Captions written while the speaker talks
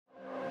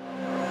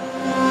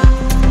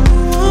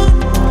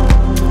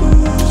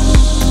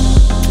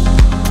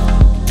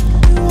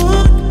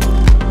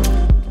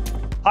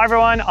Hi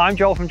everyone, I'm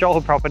Joel from Joel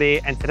Hood Property,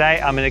 and today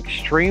I'm an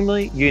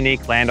extremely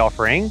unique land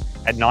offering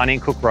at 19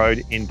 Cook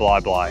Road in Bli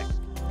Bli.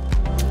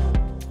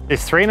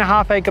 This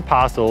 3.5 acre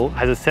parcel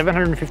has a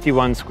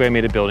 751 square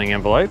metre building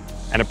envelope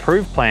and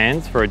approved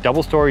plans for a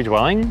double-storey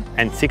dwelling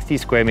and 60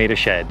 square metre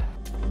shed.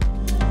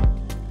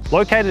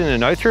 Located in a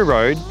no-through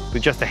road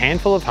with just a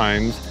handful of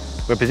homes,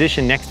 we're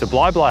positioned next to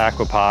Bli Bli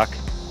Aqua Park,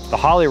 the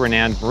highly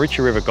renowned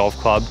Maroochy River Golf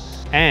Club,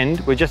 and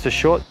we're just a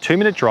short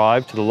 2-minute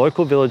drive to the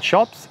local village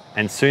shops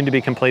and soon to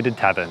be completed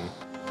tavern.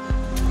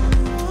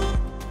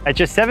 At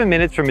just 7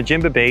 minutes from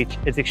Majimba Beach,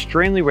 it's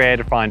extremely rare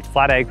to find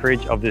flat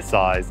acreage of this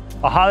size.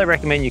 I highly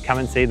recommend you come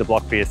and see the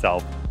block for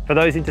yourself. For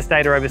those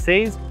interstate or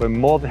overseas, we're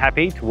more than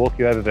happy to walk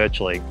you over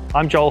virtually.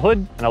 I'm Joel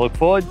Hood, and I look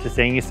forward to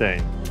seeing you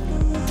soon.